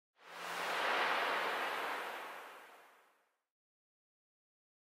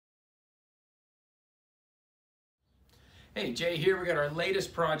Hey, Jay here. We got our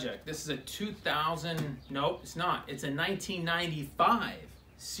latest project. This is a 2000, nope, it's not. It's a 1995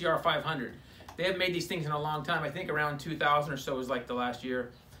 CR500. They haven't made these things in a long time. I think around 2000 or so was like the last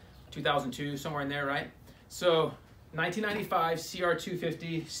year, 2002, somewhere in there, right? So 1995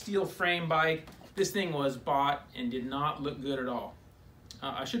 CR250 steel frame bike. This thing was bought and did not look good at all.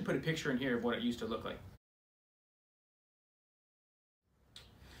 I should put a picture in here of what it used to look like.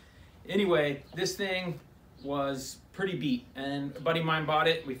 Anyway, this thing was pretty beat, and a buddy of mine bought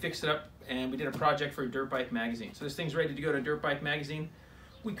it. We fixed it up and we did a project for a dirt bike magazine. So this thing's ready to go to dirt bike magazine.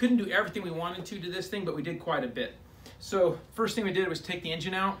 We couldn't do everything we wanted to this thing, but we did quite a bit. So first thing we did was take the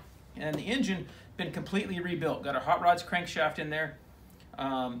engine out, and the engine been completely rebuilt. Got our hot rods crankshaft in there.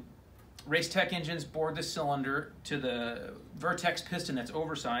 Race Tech engines, bored the cylinder to the Vertex piston that's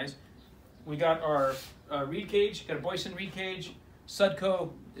oversized. We got our reed cage, got a Boyson reed cage.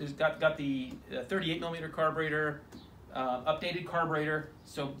 Sudco has got the 38mm carburetor, updated carburetor,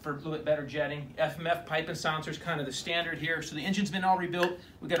 so for a little bit better jetting. FMF pipe and silencer is kind of the standard here. So the engine's been all rebuilt.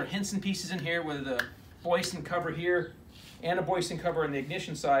 We got our Hinson pieces in here with a Boyson cover here and a Boyson cover on the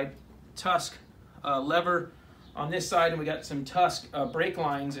ignition side. Tusk lever on this side, and we got some Tusk brake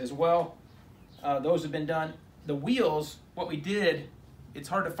lines as well. Those have been done. The wheels, what we did, it's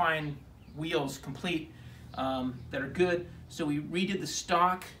hard to find wheels complete that are good. So we redid the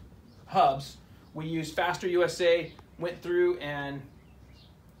stock hubs. We used Faster USA, went through and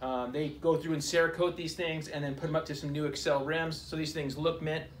they go through and Cerakote these things and then put them up to some new Excel rims. So these things look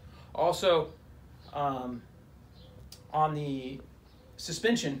mint. Also, on the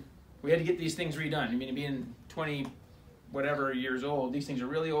suspension, we had to get these things redone. I mean, being 20 whatever years old, these things are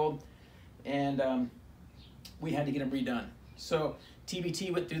really old, and we had to get them redone. So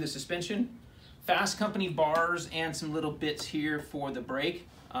TBT went through the suspension. Fast Company bars and some little bits here for the brake.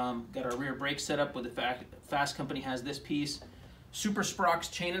 Got our rear brake set up with the Fast Company has this piece. Super Sprockets,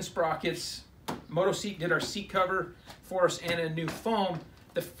 chain and sprockets. Moto Seat did our seat cover for us and a new foam.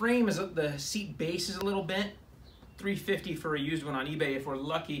 The frame is, the seat base is a little bent. $350 for a used one on eBay if we're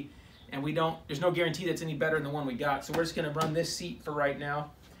lucky. And there's no guarantee that's any better than the one we got. So we're just gonna run this seat for right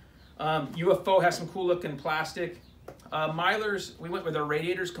now. UFO has some cool looking plastic. Milers, we went with our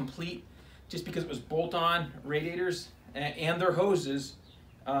radiators complete, just because it was bolt-on radiators and their hoses.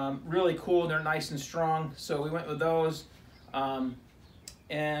 Really cool, they're nice and strong, so we went with those. Of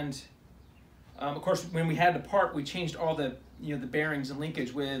course, when we had the part, we changed all the the bearings and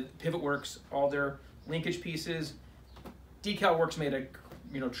linkage with Pivot Works, all their linkage pieces. Decal Works made a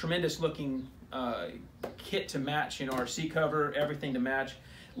tremendous looking kit to match our seat cover, everything to match.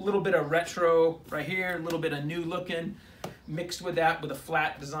 A little bit of retro right here, a little bit of new looking, mixed with that with a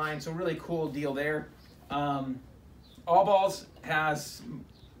flat design, so really cool deal there. All Balls has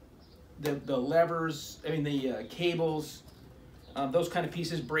the levers, the cables, those kind of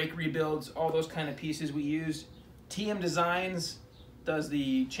pieces, brake rebuilds, all those kind of pieces we use. TM Designs does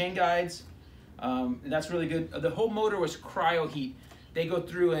the chain guides. That's really good. The whole motor was cryo heat. They go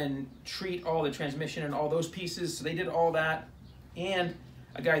through and treat all the transmission and all those pieces, so they did all that. And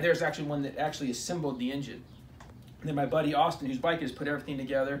a guy there's actually one that actually assembled the engine. And then my buddy Austin, whose bike is, put everything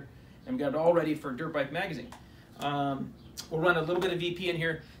together, and we got it all ready for Dirt Bike Magazine. We'll run a little bit of VP in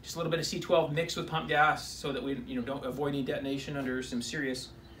here, just a little bit of C12 mixed with pump gas, so that we don't avoid any detonation under some serious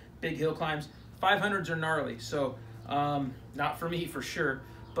big hill climbs. 500s are gnarly, so not for me for sure,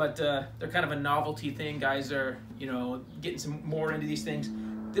 but they're kind of a novelty thing. Guys are getting some more into these things.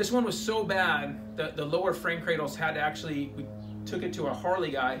 This one was so bad that the lower frame cradles had to actually, we took it to a Harley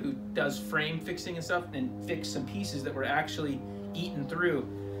guy who does frame fixing and stuff, and fixed some pieces that were actually eaten through.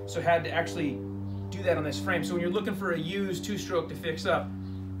 So had to actually do that on this frame. So when you're looking for a used two-stroke to fix up,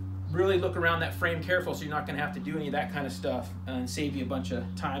 really look around that frame careful, so you're not going to have to do any of that kind of stuff and save you a bunch of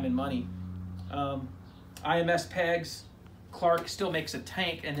time and money. IMS pegs, Clark still makes a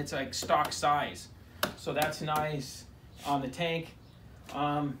tank, and it's like stock size, so that's nice on the tank.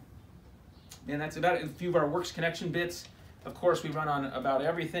 And that's about it. A few of our works connection bits. Of course, we run on about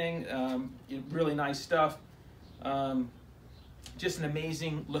everything. Really nice stuff. Just an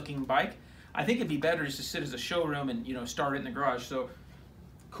amazing looking bike. I think it'd be better just to sit as a showroom and start it in the garage. So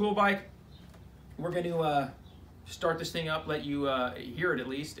cool bike. We're going to start this thing up, let you hear it at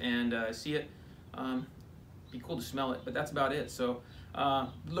least, and see it. Be cool to smell it, but that's about it. So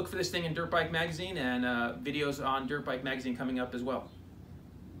look for this thing in Dirt Bike Magazine, and videos on Dirt Bike Magazine coming up as well.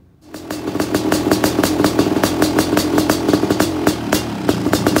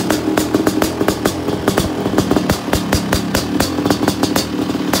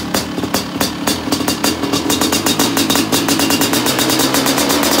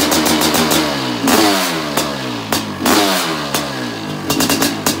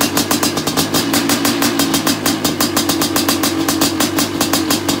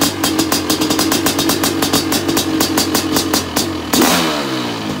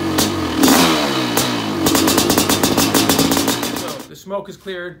 smoke is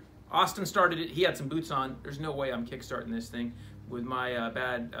cleared. Austin started it. He had some boots on. There's no way I'm kickstarting this thing with my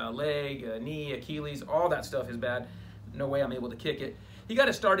bad leg, knee, Achilles. All that stuff is bad. No way I'm able to kick it. He got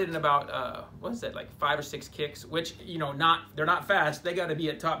it started in about, what is that, like 5 or 6 kicks, which, you know, they're not fast. They got to be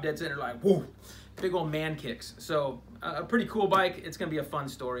at top dead center, like, whoo, big old man kicks. So a pretty cool bike. It's going to be a fun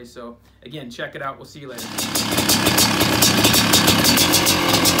story. So, again, check it out. We'll see you later.